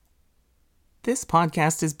This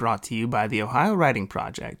podcast is brought to you by the Ohio Writing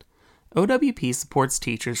Project. OWP supports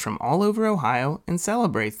teachers from all over Ohio and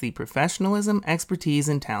celebrates the professionalism, expertise,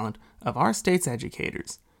 and talent of our state's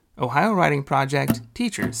educators. Ohio Writing Project,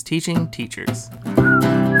 teachers teaching teachers.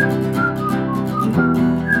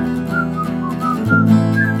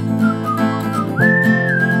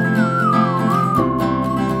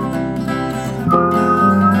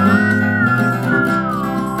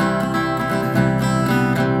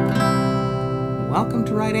 Welcome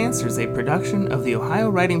to Right Answers, a production of the Ohio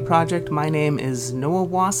Writing Project. My name is Noah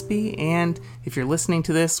Waspy, and if you're listening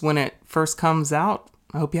to this when it first comes out,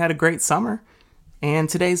 I hope you had a great summer. And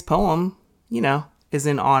today's poem, is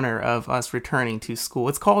in honor of us returning to school.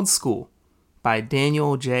 It's called School by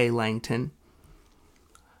Daniel J. Langton.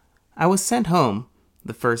 I was sent home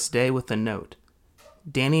the first day with a note.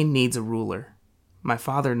 Danny needs a ruler. My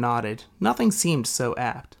father nodded. Nothing seemed so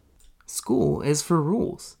apt. School is for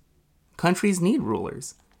rules. Countries need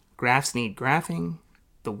rulers. Graphs need graphing.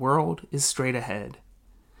 The world is straight ahead.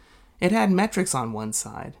 It had metrics on one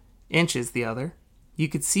side, inches the other. You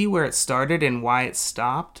could see where it started and why it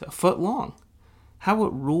stopped, a foot long. How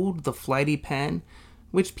it ruled the flighty pen,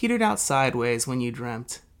 which petered out sideways when you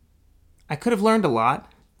dreamt. I could have learned a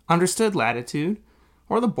lot, understood latitude,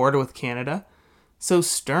 or the border with Canada, so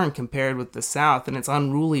stern compared with the South and its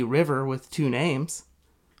unruly river with two names.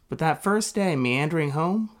 But that first day meandering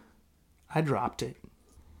home, I dropped it.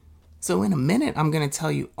 So in a minute, I'm going to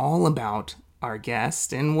tell you all about our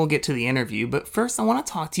guest, and we'll get to the interview. But first, I want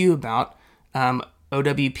to talk to you about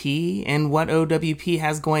OWP and what OWP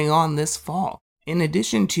has going on this fall. In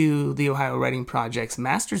addition to the Ohio Writing Project's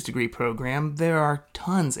master's degree program, there are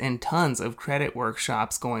tons and tons of credit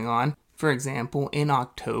workshops going on. For example, on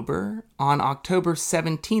October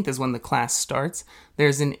 17th is when the class starts.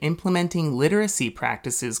 There's an Implementing Literacy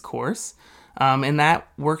Practices course. And that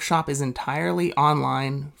workshop is entirely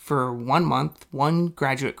online for 1 month, one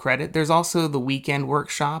graduate credit. There's also the weekend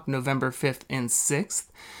workshop, November 5th and 6th.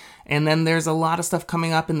 And then there's a lot of stuff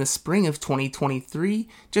coming up in the spring of 2023.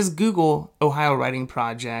 Just Google Ohio Writing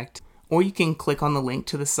Project, or you can click on the link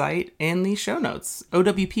to the site in the show notes.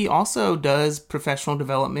 OWP also does professional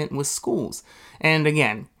development with schools. And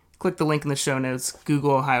again, click the link in the show notes,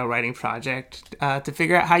 Google Ohio Writing Project, to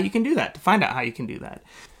figure out how you can do that, to find out how you can do that.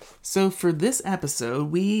 So for this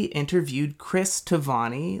episode, we interviewed Chris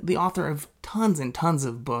Tavani, the author of tons and tons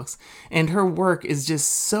of books, and her work is just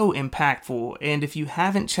so impactful. And if you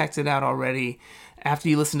haven't checked it out already, after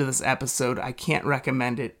you listen to this episode, I can't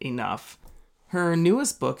recommend it enough. Her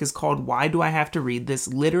newest book is called Why Do I Have to Read This?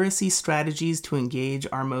 Literacy Strategies to Engage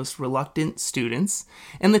Our Most Reluctant Students.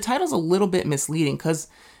 And the title's a little bit misleading because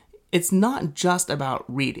it's not just about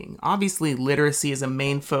reading. Obviously, literacy is a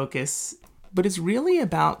main focus, but it's really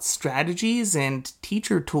about strategies and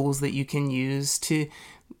teacher tools that you can use to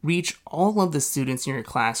reach all of the students in your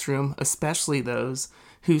classroom, especially those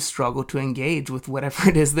who struggle to engage with whatever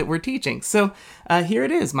it is that we're teaching. So here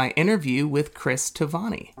it is, my interview with Chris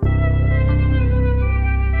Tavani.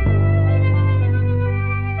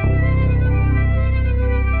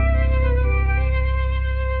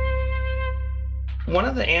 One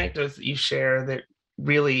of the anecdotes that you share that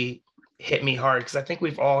really hit me hard, because I think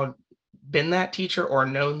we've all been that teacher or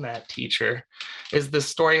known that teacher, is the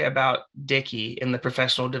story about Dickie in the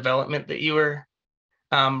professional development that you were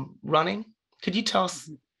running. Could you tell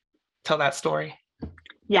that story?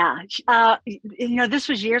 Yeah. This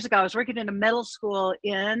was years ago. I was working in a middle school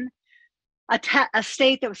in a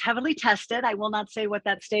state that was heavily tested. I will not say what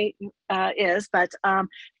that state is, but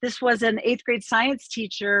this was an 8th grade science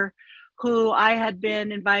teacher who I had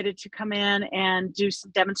been invited to come in and do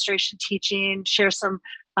some demonstration teaching, share some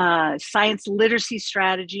science literacy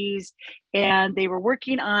strategies, and they were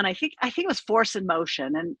working on, I think it was force and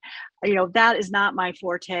motion, and that is not my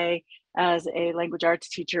forte as a language arts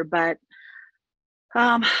teacher, but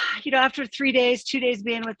after 3 days, 2 days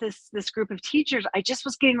being with this group of teachers, I just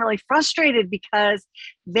was getting really frustrated because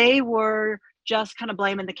they were just kind of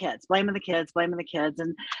blaming the kids.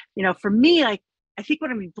 And for me, like, I think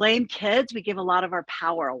when we blame kids, we give a lot of our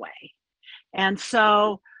power away. And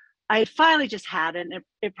so I finally just had it, and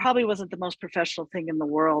it probably wasn't the most professional thing in the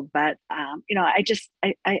world, but I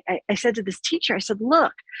said to this teacher, I said,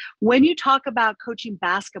 look, when you talk about coaching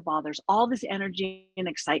basketball, there's all this energy and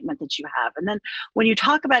excitement that you have. And then when you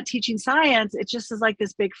talk about teaching science, it just is like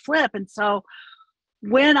this big flip. And so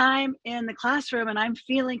when I'm in the classroom and I'm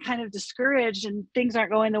feeling kind of discouraged and things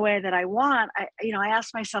aren't going the way that I want, I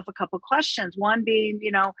ask myself a couple questions. One being,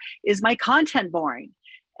 is my content boring?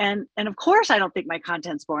 And of course I don't think my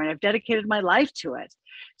content's boring. I've dedicated my life to it.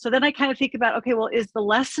 So then I kind of think about, okay, well, is the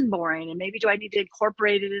lesson boring? And maybe do I need to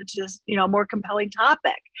incorporate it into this, a more compelling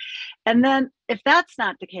topic? And then if that's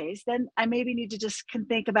not the case, then I maybe need to just can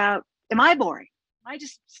think about, am I boring? Am I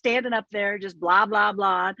just standing up there, just blah, blah,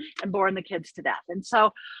 blah, and boring the kids to death? And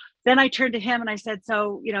so then I turned to him and I said,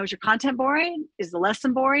 so, is your content boring? Is the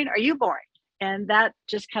lesson boring? Are you boring? And that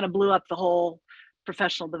just kind of blew up the whole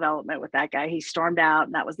professional development with that guy. He stormed out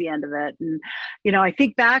and that was the end of it. And, I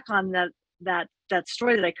think back on that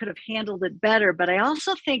story that I could have handled it better, but I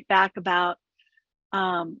also think back about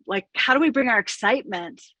like, how do we bring our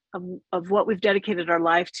excitement of what we've dedicated our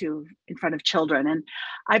life to in front of children? And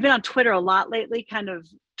I've been on Twitter a lot lately, kind of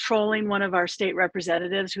trolling one of our state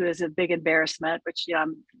representatives who is a big embarrassment, which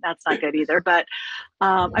that's not good either. But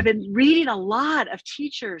I've been reading a lot of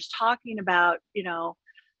teachers talking about,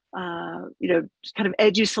 kind of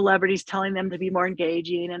edgy celebrities telling them to be more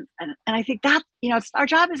engaging. And I think that, it's our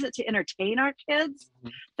job isn't to entertain our kids.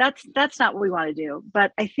 That's not what we want to do.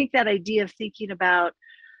 But I think that idea of thinking about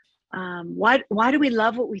why do we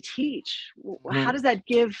love what we teach? How does that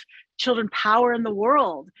give children power in the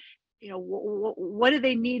world? What do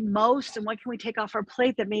they need most, and what can we take off our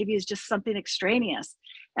plate that maybe is just something extraneous?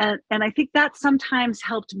 And I think that sometimes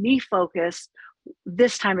helped me focus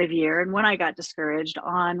this time of year, and when I got discouraged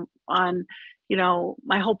on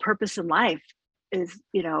my whole purpose in life is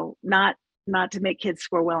not to make kids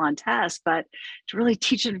score well on tests, but to really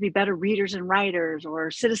teach them to be better readers and writers, or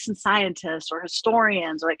citizen scientists, or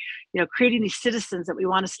historians, or creating these citizens that we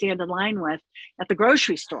want to stand in line with at the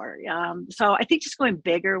grocery store. So I think just going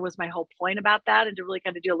bigger was my whole point about that, and to really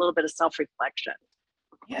kind of do a little bit of self-reflection.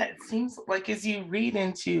 Yeah, it seems like as you read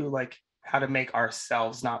into like how to make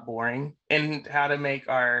ourselves not boring and how to make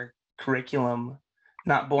our curriculum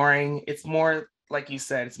not boring, it's more, like you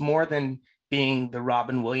said, it's more than being the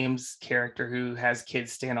Robin Williams character who has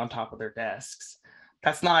kids stand on top of their desks.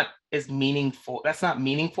 That's not as meaningful. That's not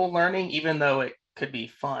meaningful learning, even though it could be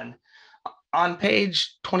fun. On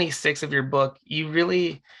page 26 of your book, you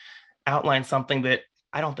really outline something that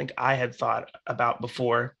I don't think I had thought about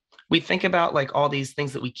before. We think about like all these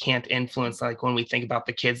things that we can't influence, like when we think about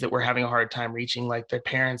the kids that we're having a hard time reaching, like their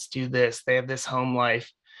parents do this, they have this home life.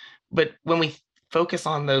 But when we focus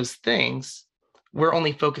on those things, we're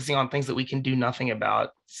only focusing on things that we can do nothing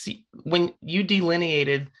about. See, when you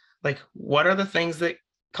delineated, like, what are the things that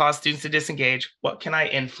cause students to disengage? What can I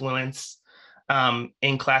influence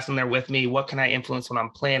in class when they're with me? What can I influence when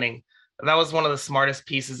I'm planning? That was one of the smartest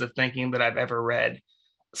pieces of thinking that I've ever read.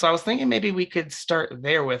 So I was thinking maybe we could start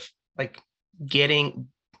there with like doing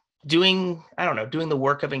the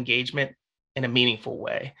work of engagement in a meaningful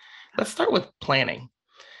way. Let's start with planning.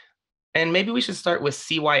 And maybe we should start with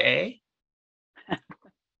CYA.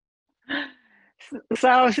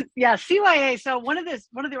 So yeah, CYA. So one of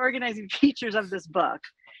the organizing features of this book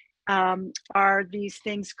are these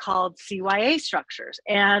things called CYA structures.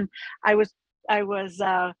 And I was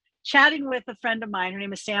chatting with a friend of mine. Her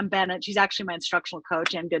name is Sam Bennett. She's actually my instructional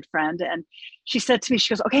coach and good friend. And she said to me,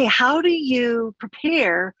 she goes, okay, how do you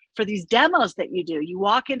prepare for these demos that you do? You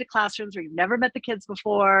walk into classrooms where you've never met the kids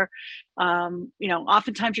before.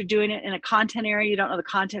 Oftentimes you're doing it in a content area. You don't know the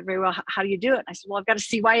content very well. How do you do it? And I said, well, I've got a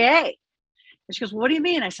CYA. And she goes, well, what do you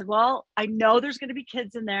mean? I said, well, I know there's going to be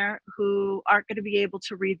kids in there who aren't going to be able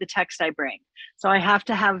to read the text I bring. So I have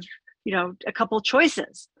to have, a couple of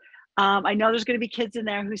choices. I know there's going to be kids in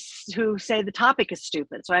there who say the topic is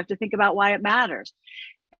stupid. So I have to think about why it matters.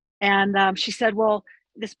 And she said, well,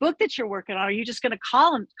 this book that you're working on, are you just going to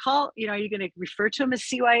call, are you going to refer to them as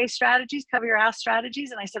CYA strategies, cover your ass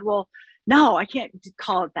strategies? And I said, well, no, I can't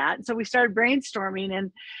call it that. And so we started brainstorming,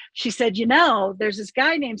 and she said, there's this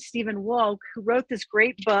guy named Stephen Wolk who wrote this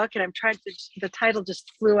great book, and the title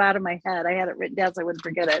just flew out of my head. I had it written down so I wouldn't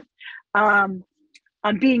forget it.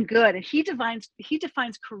 On being good. And he defines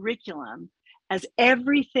curriculum as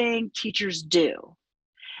everything teachers do.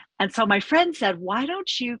 And so my friend said, why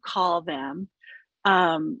don't you call them,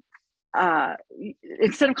 instead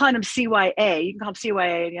of calling them CYA, you can call them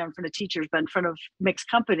CYA in front of teachers, but in front of mixed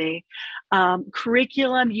company,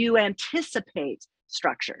 curriculum you anticipate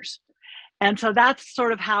structures. And so that's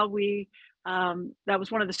sort of how that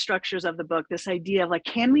was one of the structures of the book, this idea of like,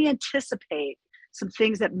 can we anticipate some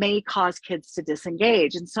things that may cause kids to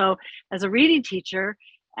disengage? And so as a reading teacher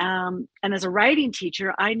and as a writing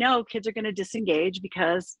teacher, I know kids are going to disengage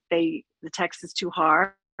because the text is too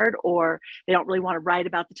hard, or they don't really want to write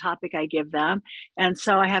about the topic I give them. And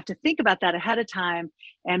so I have to think about that ahead of time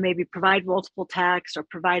and maybe provide multiple texts or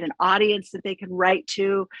provide an audience that they can write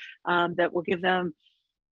to that will give them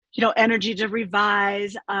energy to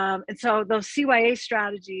revise. And so those CYA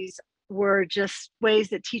strategies were just ways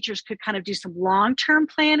that teachers could kind of do some long-term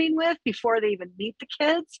planning with before they even meet the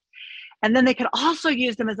kids. And then they could also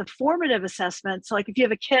use them as a formative assessment. So like if you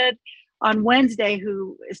have a kid on Wednesday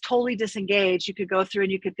who is totally disengaged, you could go through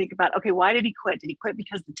and you could think about, okay, why did he quit? Did he quit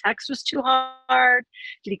because the text was too hard?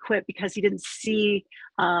 Did he quit because he didn't see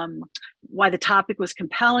why the topic was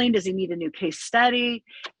compelling? Does he need a new case study?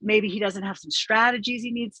 Maybe he doesn't have some strategies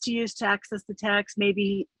he needs to use to access the text.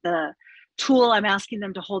 Maybe the tool I'm asking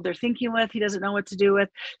them to hold their thinking with, he doesn't know what to do with.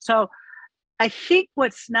 So I think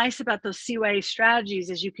what's nice about those CYA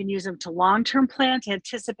strategies is you can use them to long-term plan, to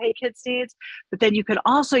anticipate kids' needs, but then you could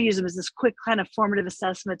also use them as this quick kind of formative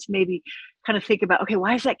assessment to maybe kind of think about, okay,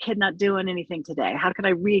 why is that kid not doing anything today? How can I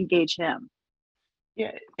re-engage him?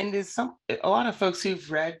 Yeah, and a lot of folks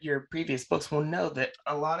who've read your previous books will know that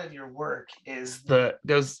a lot of your work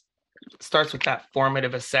starts with that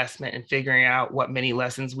formative assessment and figuring out what mini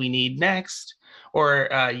lessons we need next, or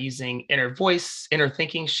using inner voice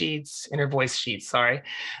sheets, sorry,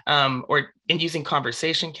 and using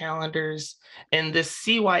conversation calendars. And this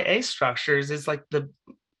CYA structures is like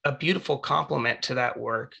a beautiful complement to that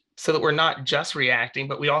work, so that we're not just reacting,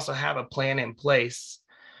 but we also have a plan in place.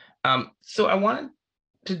 So I wanted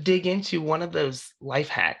to dig into one of those life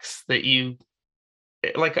hacks that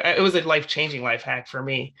it was a life-changing life hack for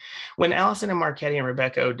me. When Allison and Marchetti and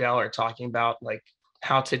Rebecca Odell are talking about like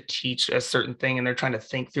how to teach a certain thing, and they're trying to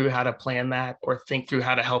think through how to plan that or think through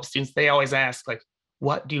how to help students, they always ask like,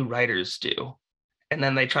 what do writers do? And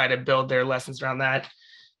then they try to build their lessons around that.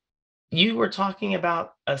 You were talking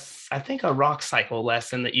about I think a rock cycle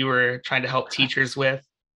lesson that you were trying to help teachers with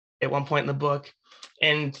at one point in the book.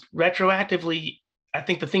 And retroactively, I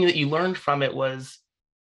think the thing that you learned from it was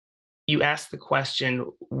you asked the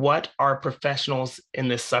question, what are professionals in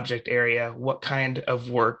this subject area? What kind of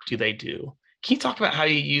work do they do? Can you talk about how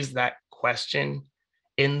you use that question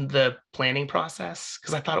in the planning process?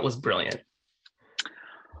 Because I thought it was brilliant.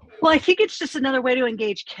 Well, I think it's just another way to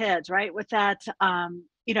engage kids, right? With that,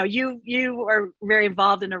 you are very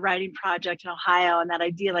involved in a writing project in Ohio, and that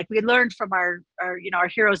idea, like we learned from our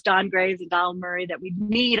heroes, Don Graves and Donald Murray, that we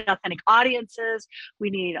need authentic audiences,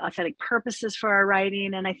 we need authentic purposes for our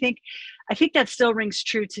writing. And I think that still rings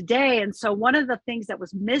true today. And so one of the things that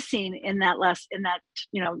was missing in that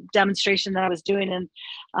demonstration that I was doing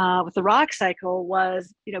with the rock cycle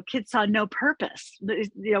was, kids saw no purpose.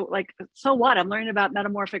 Like, so what? I'm learning about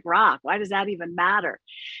metamorphic rock. Why does that even matter?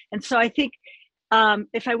 And so I think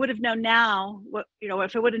if I would have known now,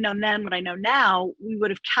 if I would have known then what I know now, we would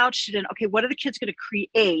have couched it in, okay, what are the kids going to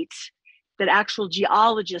create that actual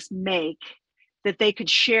geologists make that they could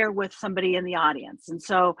share with somebody in the audience? And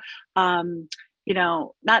so, not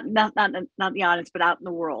the audience, but out in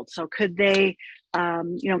the world. So could they,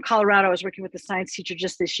 in Colorado, I was working with a science teacher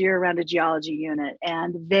just this year around a geology unit,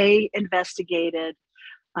 and they investigated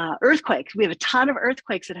earthquakes. We have a ton of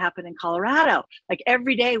earthquakes that happen in Colorado. Like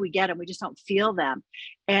every day we get them, we just don't feel them.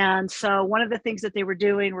 And so one of the things that they were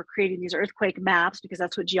doing were creating these earthquake maps, because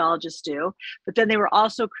that's what geologists do. But then they were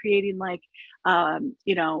also creating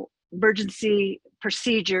emergency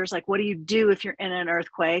procedures, like what do you do if you're in an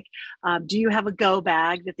earthquake? Do you have a go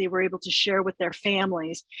bag that they were able to share with their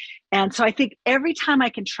families? And so I think every time I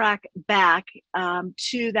can track back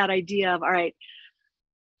to that idea of, all right,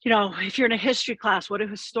 if you're in a history class, what do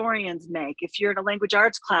historians make? If you're in a language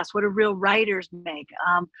arts class, what do real writers make?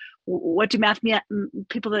 What do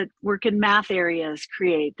people that work in math areas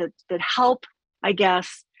create that help, I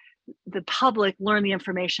guess, the public learn the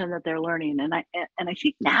information that they're learning? And I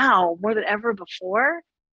think now more than ever before,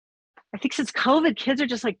 I think since COVID, kids are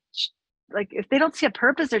just like if they don't see a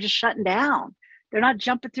purpose, they're just shutting down. They're not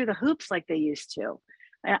jumping through the hoops like they used to.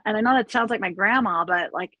 And I know that sounds like my grandma,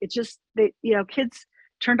 but like it's just kids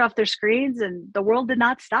turned off their screens and the world did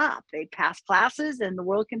not stop. They passed classes and the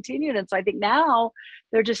world continued. And so I think now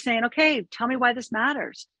they're just saying, okay, tell me why this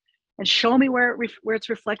matters and show me where it's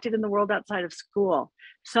reflected in the world outside of school.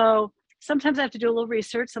 So sometimes I have to do a little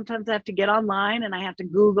research. Sometimes I have to get online and I have to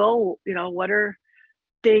Google, what are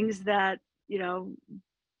things that,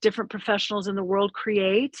 different professionals in the world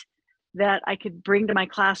create that I could bring to my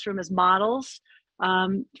classroom as models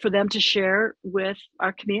for them to share with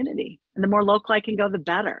our community. And the more local I can go, the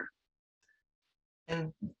better.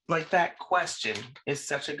 And like that question is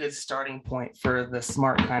such a good starting point for the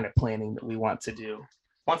smart kind of planning that we want to do.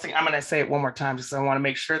 Once again, I'm going to say it one more time, just so I want to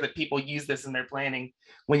make sure that people use this in their planning.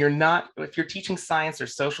 If you're teaching science or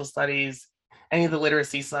social studies, any of the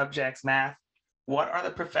literacy subjects, math, what are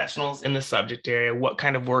the professionals in the subject area? What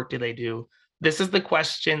kind of work do they do? This is the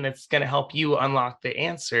question that's going to help you unlock the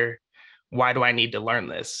answer. why do I need to learn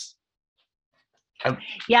this?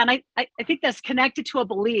 Yeah, and I think that's connected to a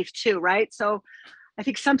belief too, right? So I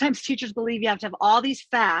think sometimes teachers believe you have to have all these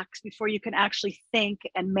facts before you can actually think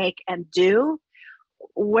and make and do.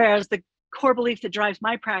 Whereas the core belief that drives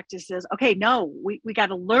my practice is, okay, no, we got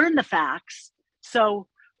to learn the facts so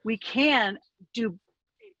we can do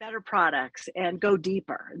better products and go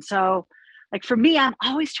deeper. And so, like for me, I'm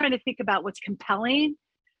always trying to think about what's compelling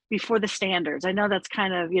before the standards. I know that's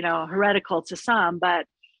kind of, heretical to some, but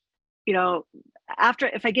you know, after,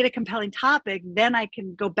 if I get a compelling topic, then I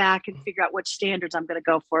can go back and figure out which standards I'm going to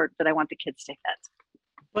go for that I want the kids to hit.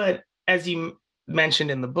 But as you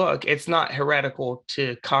mentioned in the book, it's not heretical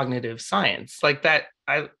to cognitive science. Like that,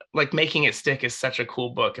 I like Making It Stick is such a cool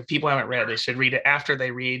book. If people haven't read it, they should read it after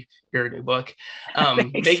they read your new book.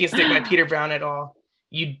 Making It Stick by Peter Brown et al.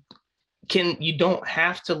 You don't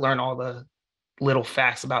have to learn all the little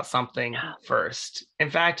facts about something first. In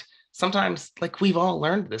fact, sometimes like we've all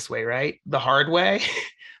learned this way, right? The hard way,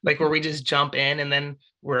 like where we just jump in and then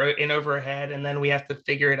we're in over our head and then we have to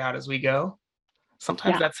figure it out as we go.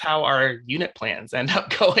 Sometimes that's how our unit plans end up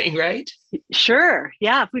going, right? Sure.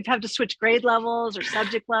 Yeah. If we've had to switch grade levels or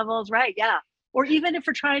subject levels, right? Yeah. Or even if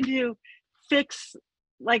we're trying to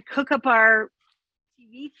hook up our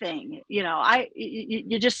TV thing,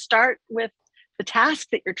 you just start with the task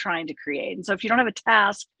that you're trying to create. And so if you don't have a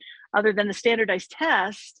task other than the standardized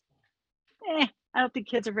test, I don't think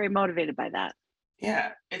kids are very motivated by that.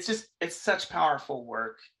 Yeah, it's such powerful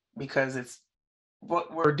work because it's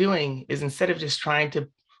what we're doing is instead of just trying to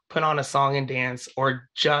put on a song and dance or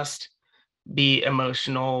just be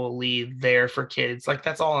emotionally there for kids, like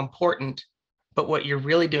that's all important. But what you're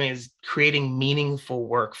really doing is creating meaningful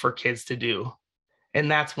work for kids to do. And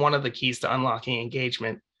that's one of the keys to unlocking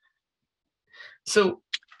engagement. So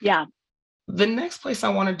yeah, the next place I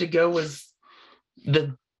wanted to go was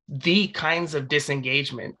the kinds of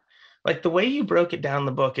disengagement. Like the way you broke it down in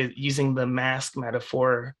the book is using the mask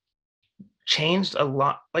metaphor changed a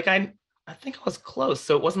lot. Like I think I was close,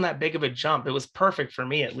 so it wasn't that big of a jump. It was perfect for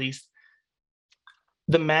me, at least.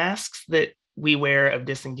 The masks that we wear of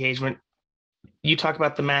disengagement, you talk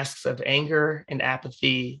about the masks of anger and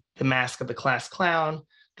apathy, the mask of the class clown,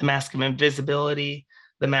 the mask of invisibility,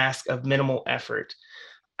 the mask of minimal effort.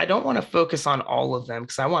 I don't want to focus on all of them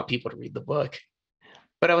because I want people to read the book.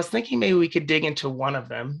 But I was thinking maybe we could dig into one of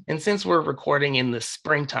them. And since we're recording in the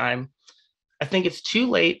springtime, I think it's too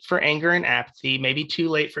late for anger and apathy, maybe too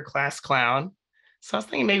late for class clown. So I was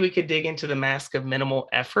thinking maybe we could dig into the mask of minimal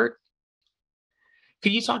effort.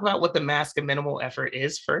 Could you talk about what the mask of minimal effort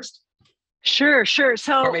is first? Sure.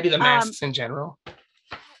 So, or maybe the masks in general.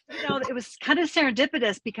 It was kind of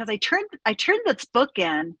serendipitous because I turned this book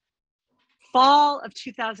in fall of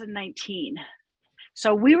 2019.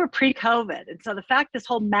 So we were pre-COVID. And so the fact this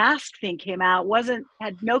whole mask thing came out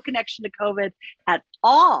had no connection to COVID at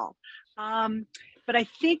all. But I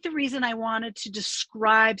think the reason I wanted to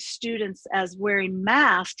describe students as wearing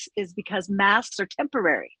masks is because masks are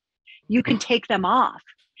temporary. You can take them off.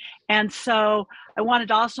 And so I wanted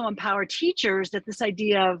to also empower teachers that this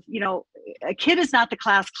idea of, a kid is not the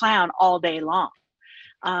class clown all day long.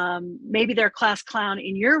 Maybe they're a class clown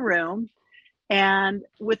in your room, and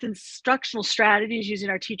with instructional strategies using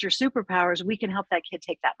our teacher superpowers, we can help that kid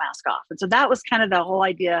take that mask off. And so that was kind of the whole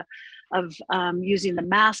idea of using the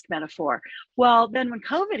mask metaphor. Well, then when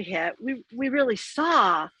COVID hit, we really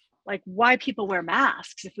saw like why people wear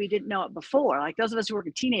masks if we didn't know it before. Like those of us who work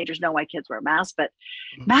with teenagers know why kids wear masks, but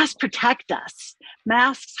masks protect us.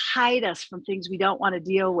 Masks hide us from things we don't want to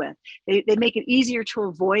deal with. They make it easier to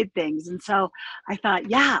avoid things. And so I thought,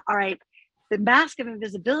 all right, the mask of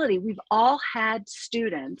invisibility, we've all had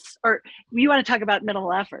students, or you want to talk about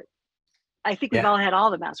minimal effort. I think we've all had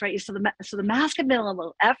all the masks, right? So the mask of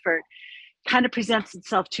minimal effort kind of presents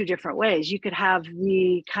itself two different ways. You could have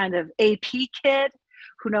the kind of AP kid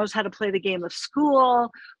who knows how to play the game of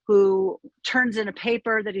school, who turns in a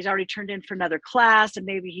paper that he's already turned in for another class, and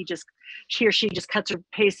maybe she or she just cuts or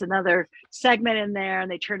pastes another segment in there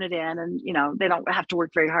and they turn it in, and they don't have to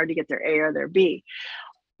work very hard to get their A or their B.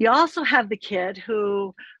 You also have the kid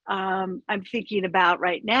who I'm thinking about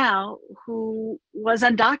right now, who was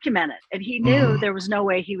undocumented, and he knew there was no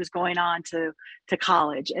way he was going on to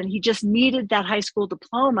college, and he just needed that high school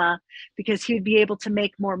diploma because he would be able to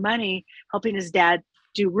make more money helping his dad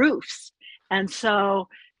do roofs. And so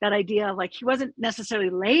that idea of like, he wasn't necessarily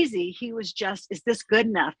lazy, he was just, is this good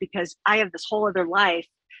enough? Because I have this whole other life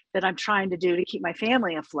that I'm trying to do to keep my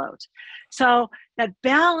family afloat. So that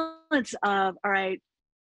balance of, all right,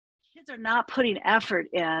 kids are not putting effort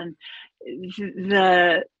in,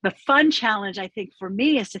 the fun challenge, I think, for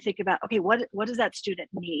me is to think about, okay, what does that student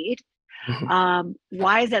need?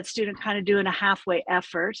 Why is that student kind of doing a halfway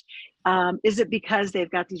effort? Is it because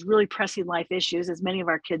they've got these really pressing life issues, as many of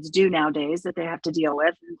our kids do nowadays, that they have to deal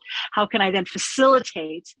with? And how can I then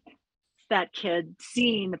facilitate that kid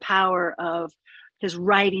seeing the power of his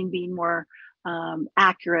writing being more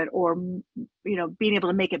accurate, or being able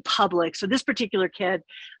to make it public? So this particular kid,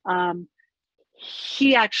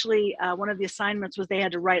 he actually, one of the assignments was they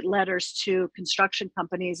had to write letters to construction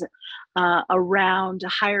companies around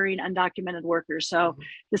hiring undocumented workers. So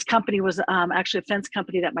this company was actually a fence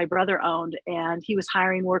company that my brother owned, and he was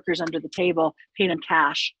hiring workers under the table, paying them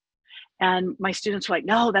cash. And my students were like,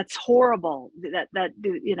 no, that's horrible.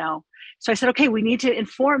 So I said, okay, we need to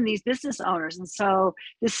inform these business owners. And so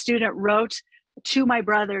this student wrote to my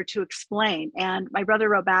brother to explain. And my brother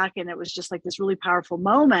wrote back, and it was just like this really powerful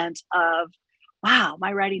moment of, wow,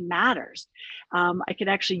 my writing matters. I could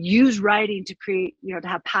actually use writing to create, to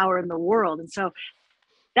have power in the world. And so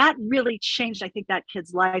that really changed, I think, that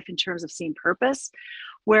kid's life in terms of seeing purpose.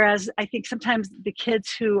 Whereas I think sometimes the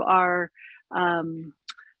kids who are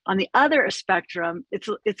on the other spectrum,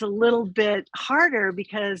 it's a little bit harder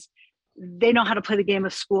because they know how to play the game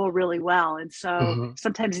of school really well. And so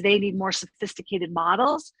sometimes they need more sophisticated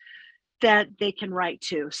models that they can write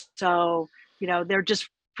to. So, they're just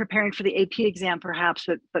preparing for the AP exam perhaps,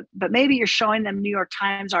 but maybe you're showing them New York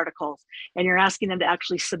Times articles and you're asking them to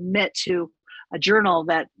actually submit to a journal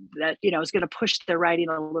that is going to push their writing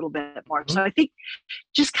a little bit more. So I think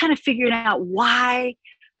just kind of figuring out why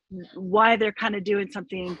they're kind of doing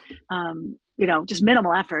something, just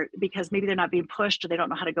minimal effort, because maybe they're not being pushed, or they don't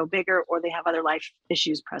know how to go bigger, or they have other life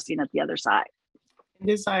issues pressing at the other side. And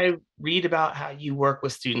as I read about how you work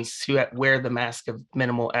with students who wear the mask of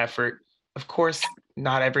minimal effort, of course,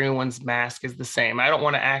 not everyone's mask is the same. I don't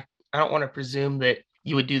want to presume that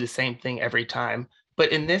you would do the same thing every time.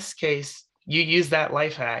 But in this case, you use that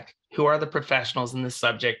life hack. Who are the professionals in this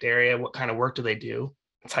subject area? What kind of work do they do?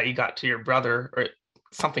 That's how you got to your brother, or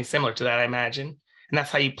something similar to that, I imagine. And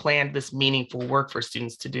that's how you planned this meaningful work for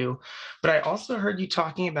students to do. But I also heard you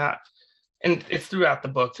talking about, and it's throughout the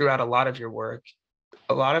book, throughout a lot of your work,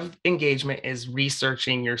 a lot of engagement is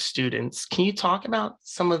researching your students. Can you talk about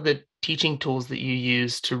some of the teaching tools that you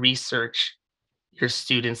use to research your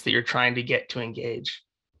students that you're trying to get to engage?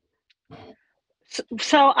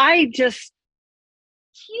 So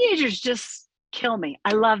teenagers just kill me.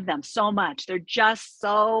 I love them so much. They're just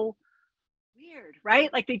so weird,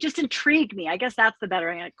 right? Like, they just intrigue me. I guess that's the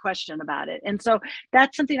better question about it. And so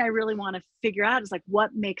that's something I really want to figure out, is like,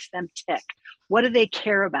 what makes them tick? What do they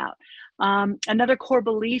care about? Another core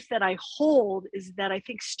belief that I hold is that I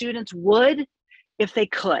think students would if they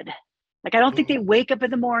could. Like, I don't think they wake up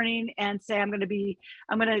in the morning and say, I'm going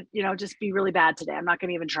to, just be really bad today. I'm not going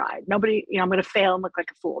to even try. Nobody, I'm going to fail and look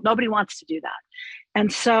like a fool. Nobody wants to do that.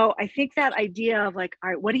 And so I think that idea of like,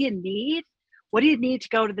 all right, what do you need? What do you need to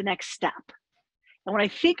go to the next step? And when I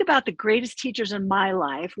think about the greatest teachers in my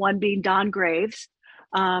life, one being Don Graves,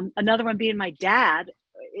 another one being my dad,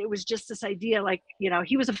 it was just this idea, like,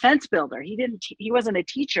 he was a fence builder. He wasn't a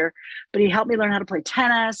teacher, but he helped me learn how to play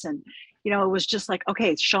tennis. And, it was just like,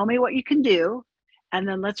 okay, show me what you can do, and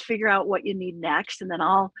then let's figure out what you need next. And then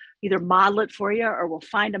I'll either model it for you, or we'll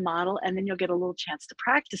find a model, and then you'll get a little chance to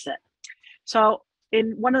practice it. So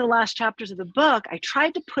in one of the last chapters of the book, I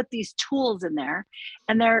tried to put these tools in there,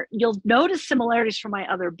 and you'll notice similarities from my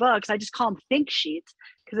other books. I just call them think sheets,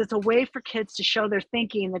 because it's a way for kids to show their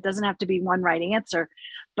thinking that doesn't have to be one right answer.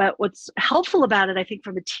 But what's helpful about it, I think,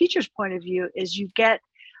 from a teacher's point of view, is you get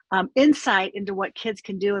insight into what kids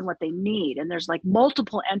can do and what they need. And there's like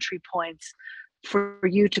multiple entry points for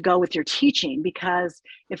you to go with your teaching, because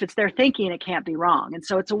if it's their thinking, it can't be wrong. And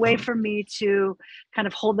so it's a way for me to kind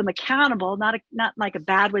of hold them accountable, not like a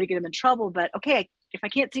bad way to get them in trouble, but okay, if I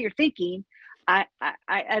can't see your thinking, I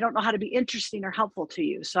don't know how to be interesting or helpful to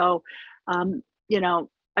you. So,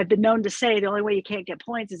 I've been known to say the only way you can't get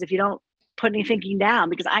points is if you don't put any thinking down,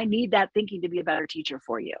 because I need that thinking to be a better teacher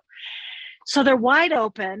for you. So they're wide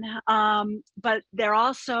open, but they're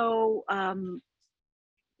also, I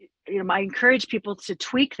encourage people to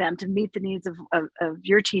tweak them to meet the needs of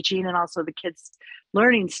your teaching and also the kids'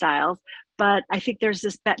 learning styles. But I think there's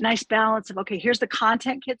that nice balance of, okay, here's the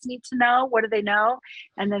content kids need to know. What do they know?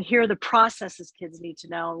 And then here are the processes kids need to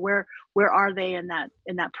know. Where are they in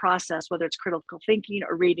that process, whether it's critical thinking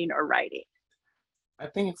or reading or writing? I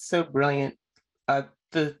think it's so brilliant.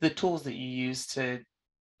 The tools that you use to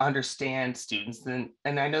understand students, and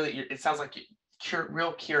I know that it sounds like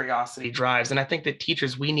real curiosity drives, and I think that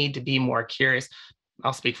teachers, we need to be more curious.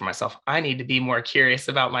 I'll speak for myself. I need to be more curious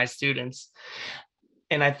about my students.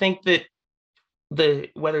 And I think that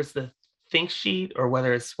whether it's the think sheet or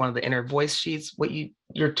whether it's one of the inner voice sheets,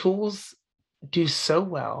 your tools do so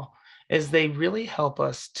well is they really help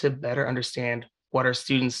us to better understand what our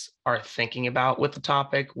students are thinking about with the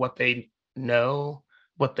topic, what they know,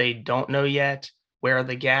 what they don't know yet, where are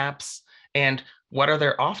the gaps, and what are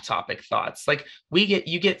their off-topic thoughts. Like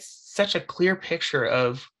you get such a clear picture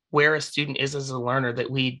of where a student is as a learner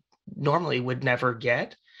that we normally would never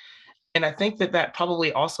get. And I think that that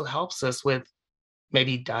probably also helps us with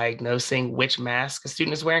maybe diagnosing which mask a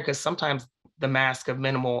student is wearing, because sometimes the mask of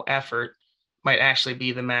minimal effort might actually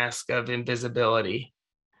be the mask of invisibility.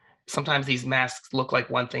 Sometimes these masks look like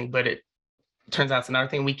one thing, but it turns out it's another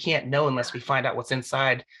thing. We can't know unless we find out what's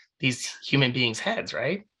inside these human beings' heads,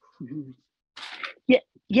 right? Mhm.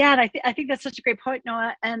 Yeah, and I think that's such a great point,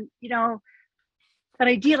 Noah. And that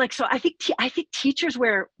idea, like, so I think teachers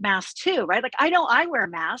wear masks too, right? Like, I know I wear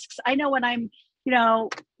masks. I know when I'm,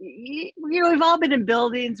 we've all been in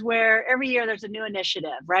buildings where every year there's a new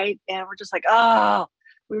initiative, right? And we're just like, oh,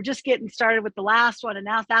 we were just getting started with the last one, and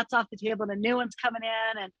now that's off the table, and a new one's coming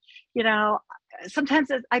in, and sometimes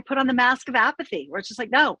I put on the mask of apathy, where it's just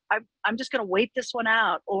like, no, I'm just going to wait this one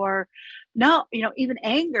out, or no, even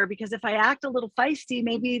anger, because if I act a little feisty,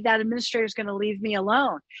 maybe that administrator is going to leave me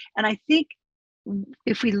alone. And I think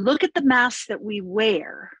if we look at the masks that we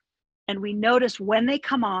wear and we notice when they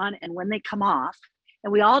come on and when they come off,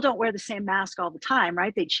 and we all don't wear the same mask all the time,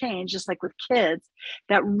 right? They change, just like with kids.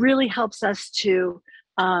 That really helps us to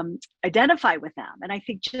identify with them. And I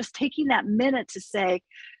think just taking that minute to say,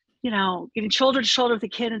 getting shoulder to shoulder with the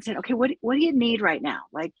kid and saying, okay, what do you need right now?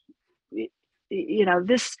 Like,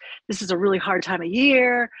 this is a really hard time of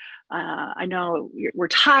year. I know we're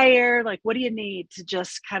tired. Like, what do you need to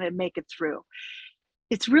just kind of make it through?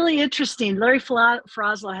 It's really interesting. Larry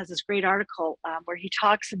Froslow has this great article where he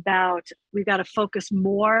talks about we've got to focus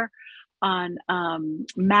more on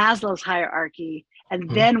Maslow's hierarchy, and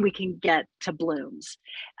then we can get to Bloom's.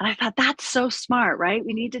 And I thought, that's so smart, right?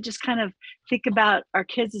 We need to just kind of think about our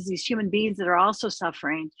kids as these human beings that are also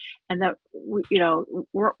suffering, and that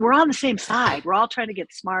we're on the same side. We're all trying to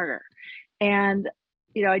get smarter. And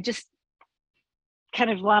I just kind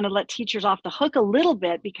of want to let teachers off the hook a little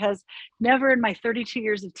bit, because never in my 32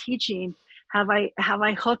 years of teaching have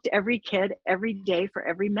I hooked every kid every day for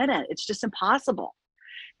every minute. It's just impossible.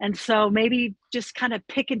 And so maybe just kind of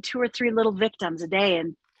picking 2 or 3 little victims a day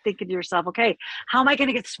and thinking to yourself, okay, how am I going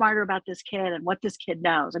to get smarter about this kid and what this kid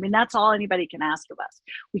knows? I mean, that's all anybody can ask of us.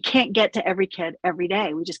 We can't get to every kid every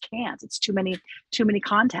day. We just can't. It's too many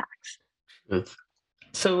contacts.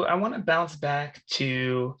 So I want to bounce back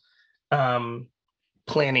to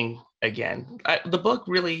planning again. The book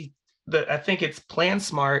really, I think it's plan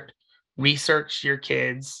smart, research your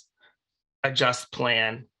kids, adjust,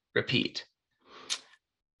 plan, repeat.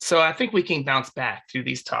 So I think we can bounce back through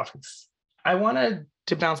these topics. I wanted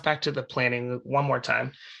to bounce back to the planning one more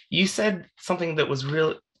time. You said something that was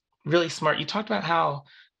really, really smart. You talked about how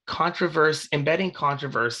embedding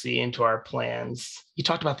controversy into our plans. You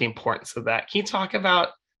talked about the importance of that. Can you talk about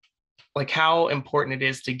like how important it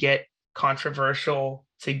is to get controversial,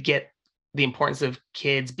 to get the importance of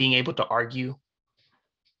kids being able to argue?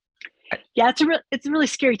 Yeah, it's a really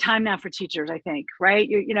scary time now for teachers, I think, right?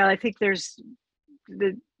 I think there's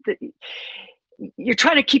you're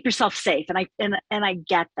trying to keep yourself safe, and I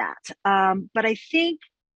get that. But I think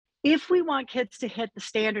if we want kids to hit the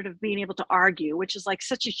standard of being able to argue, which is like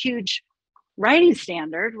such a huge writing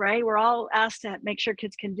standard, right? We're all asked to make sure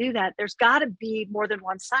kids can do that. There's got to be more than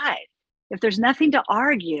one side. If there's nothing to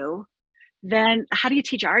argue, then how do you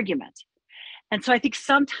teach argument? And so I think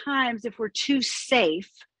sometimes if we're too safe,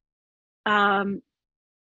 just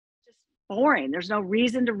boring. There's no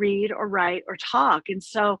reason to read or write or talk. And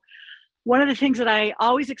so one of the things that I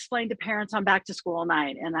always explain to parents on back to school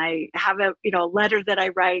night, and I have a letter that I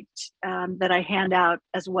write that I hand out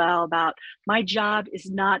as well, about my job is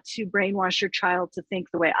not to brainwash your child to think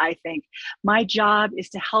the way I think. My job is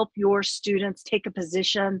to help your students take a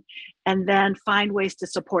position and then find ways to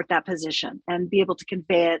support that position and be able to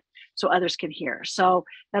convey it so others can hear. So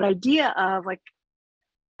that idea of like,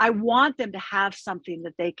 I want them to have something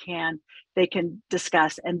that they can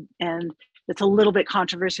discuss and it's a little bit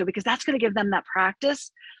controversial, because that's going to give them that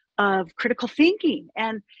practice of critical thinking.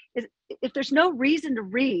 And if there's no reason to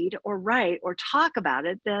read or write or talk about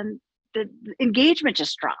it, then the engagement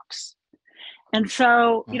just drops. And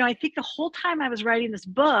so, I think the whole time I was writing this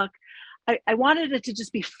book, I wanted it to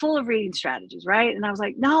just be full of reading strategies, right? And I was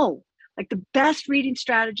like, no, like the best reading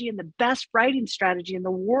strategy and the best writing strategy in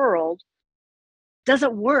the world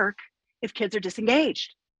doesn't work if kids are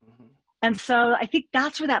disengaged. Mhm. And so I think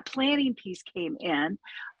that's where that planning piece came in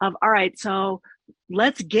of, all right, so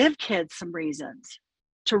let's give kids some reasons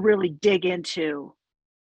to really dig into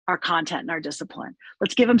our content and our discipline.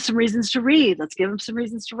 Let's give them some reasons to read. Let's give them some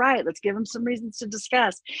reasons to write. Let's give them some reasons to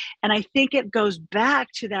discuss. And I think it goes back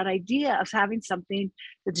to that idea of having something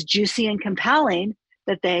that's juicy and compelling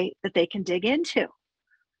that they can dig into.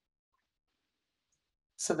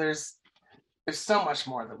 So there's so much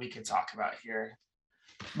more that we could talk about here,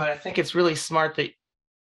 but I think it's really smart that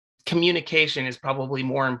communication is probably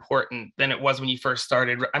more important than it was when you first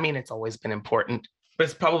started. I mean, it's always been important, but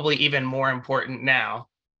it's probably even more important now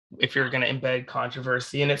if you're going to embed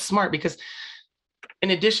controversy. And it's smart because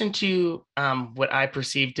in addition to what I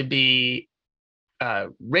perceive to be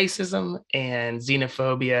racism and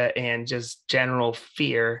xenophobia and just general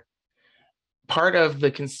fear, part of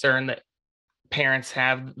the concern that parents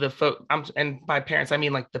have, and by parents I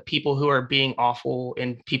mean like the people who are being awful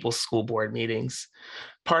in people's school board meetings,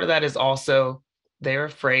 part of that is also they're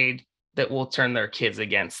afraid that we'll turn their kids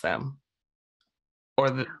against them,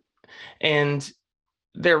 and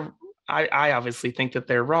I obviously think that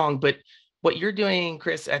they're wrong, but what you're doing,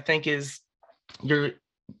 Chris, I think is you're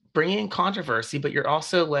bringing controversy, but you're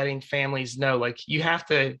also letting families know, like, you have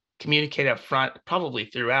to communicate up front, probably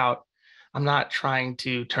throughout. I'm not trying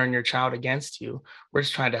to turn your child against you. We're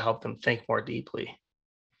just trying to help them think more deeply.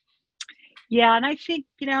 Yeah. And I think,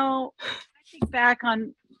 I think back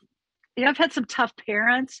on, I've had some tough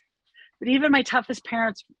parents, but even my toughest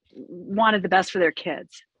parents wanted the best for their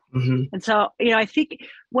kids. Mm-hmm. And so, I think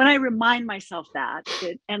when I remind myself that,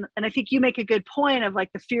 and I think you make a good point of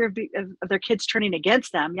like the fear of their kids turning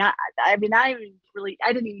against them. Yeah. I mean, I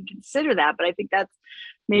didn't even consider that, but I think that's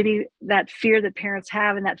maybe that fear that parents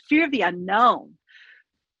have and that fear of the unknown.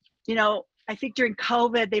 I think during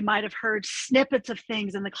COVID, they might have heard snippets of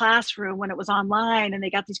things in the classroom when it was online and they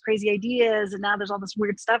got these crazy ideas and now there's all this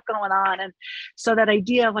weird stuff going on. And so that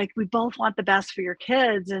idea of like, we both want the best for your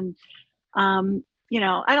kids. And,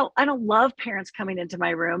 I don't love parents coming into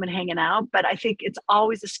my room and hanging out, but I think it's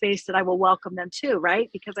always a space that I will welcome them to, right?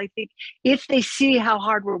 Because I think if they see how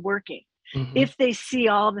hard we're working, Mm-hmm. if they see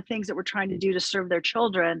all the things that we're trying to do to serve their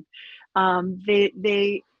children,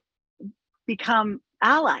 they become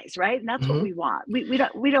allies, right? And that's Mm-hmm. what we want. We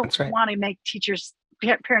don't right. want to make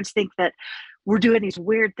parents think that we're doing these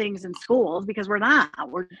weird things in schools, because we're not.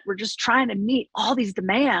 We're just trying to meet all these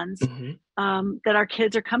demands Mm-hmm. That our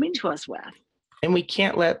kids are coming to us with. And we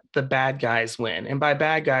can't let the bad guys win. And by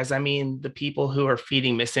bad guys, I mean the people who are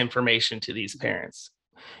feeding misinformation to these parents.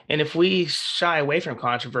 And if we shy away from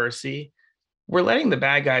controversy, we're letting the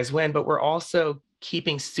bad guys win, but we're also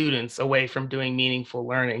keeping students away from doing meaningful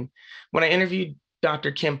learning. When I interviewed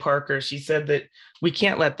Dr. Kim Parker, she said that we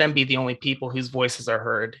can't let them be the only people whose voices are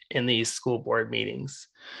heard in these school board meetings.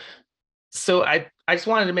 So I just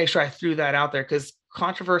wanted to make sure I threw that out there, because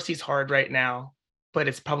controversy is hard right now, but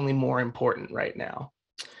it's probably more important right now.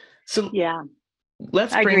 So yeah,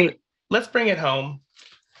 let's bring it home.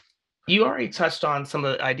 You already touched on some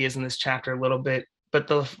of the ideas in this chapter a little bit, but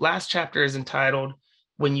the last chapter is entitled,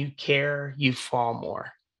 When You Care, You Fall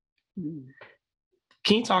More. Mm.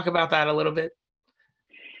 Can you talk about that a little bit?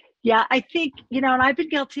 Yeah, I think, and I've been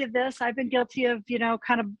guilty of this. I've been guilty of,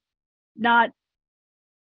 kind of not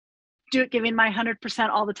giving my 100%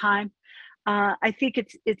 all the time. I think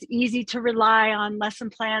it's easy to rely on lesson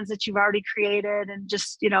plans that you've already created and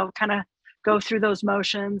just, kind of go through those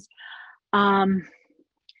motions.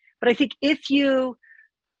 But I think if you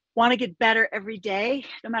want to get better every day,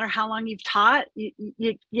 no matter how long you've taught,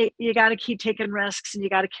 you got to keep taking risks and you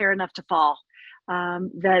got to care enough to fall.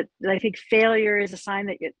 That I think failure is a sign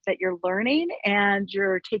that you're learning and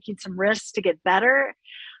you're taking some risks to get better.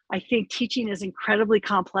 I think teaching is incredibly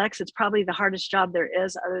complex. It's probably the hardest job there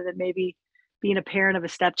is, other than maybe being a parent of a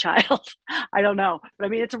stepchild. I don't know, but I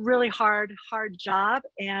mean, it's a really hard job,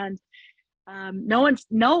 and no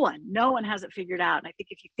one has it figured out. And I think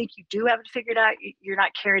if you think you do have it figured out, you're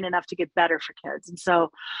not caring enough to get better for kids. And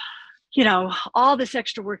so, all this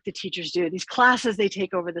extra work that teachers do, these classes they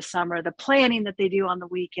take over the summer, the planning that they do on the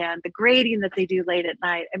weekend, the grading that they do late at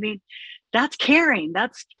night. I mean, that's caring.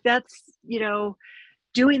 That's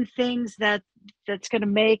doing things that's going to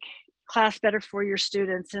make class better for your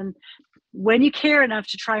students. And when you care enough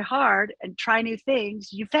to try hard and try new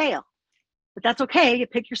things, you fail. But that's okay. You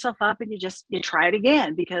pick yourself up and you try it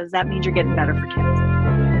again, because that means you're getting better for kids.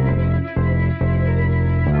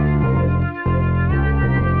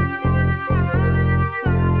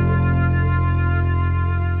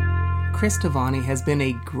 Chris Tavani has been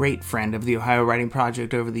a great friend of the Ohio Writing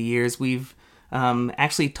Project over the years. We've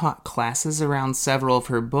Actually taught classes around several of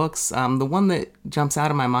her books. The one that jumps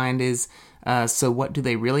out of my mind is So What Do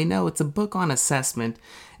They Really Know? It's a book on assessment.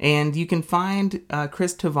 And you can find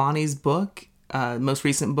Chris Tavani's book, most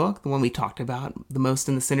recent book, the one we talked about the most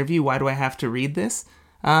in this interview, Why Do I Have to Read This?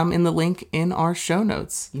 In the link in our show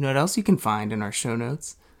notes. You know what else you can find in our show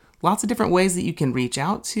notes? Lots of different ways that you can reach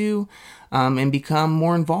out to and become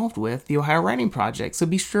more involved with the Ohio Writing Project. So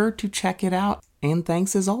be sure to check it out. And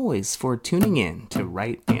thanks as always for tuning in to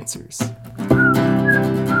Right Answers.